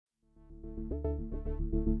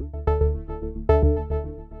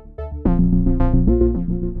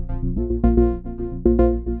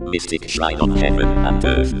mystic shrine of heaven and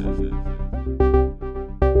earth.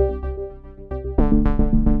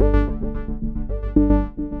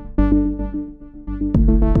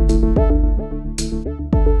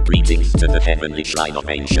 Greetings to the heavenly shrine of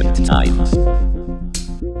ancient times.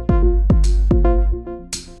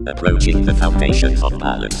 Approaching the foundations of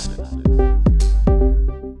balance.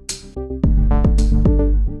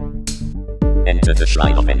 Enter the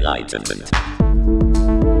shrine of enlightenment.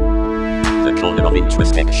 The corner of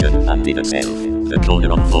introspection and inner self. The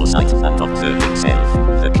corner of foresight and observing self.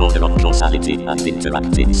 The corner of causality and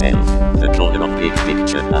interactive self. The corner of big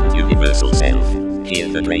picture and universal self.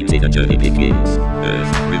 Here the great inner journey begins.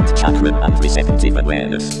 Earth, root chakra and receptive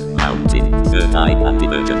awareness. Mountain, third eye and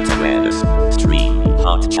emergent awareness. Stream,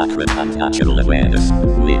 heart chakra and natural awareness.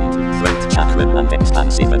 Wind, throat chakra and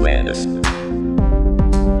expansive awareness.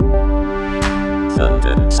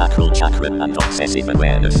 Thunder, sacral chakra and obsessive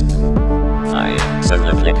awareness. Fire,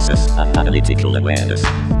 solar plexus and analytical awareness.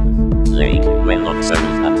 Lake, well of soul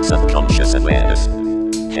and subconscious awareness.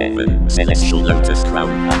 Heaven, celestial lotus crown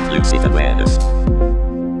and lucid awareness.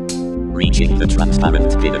 Reaching the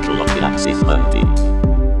transparent pinnacle of the axis mundi.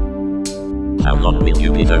 How long will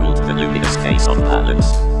you behold the luminous face of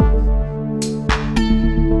balance?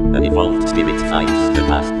 An evolved spirit finds the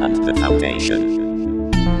path and the foundation.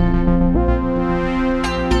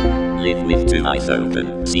 Live with two eyes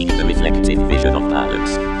open, seek the reflective vision of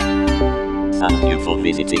balance. Thank you for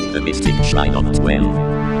visiting the mystic shrine of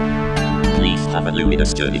 12. Please have a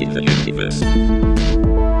luminous journey in the universe.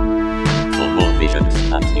 For more visions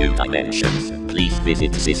and new dimensions, please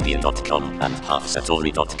visit Zispia.com and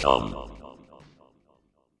halfsatori.com.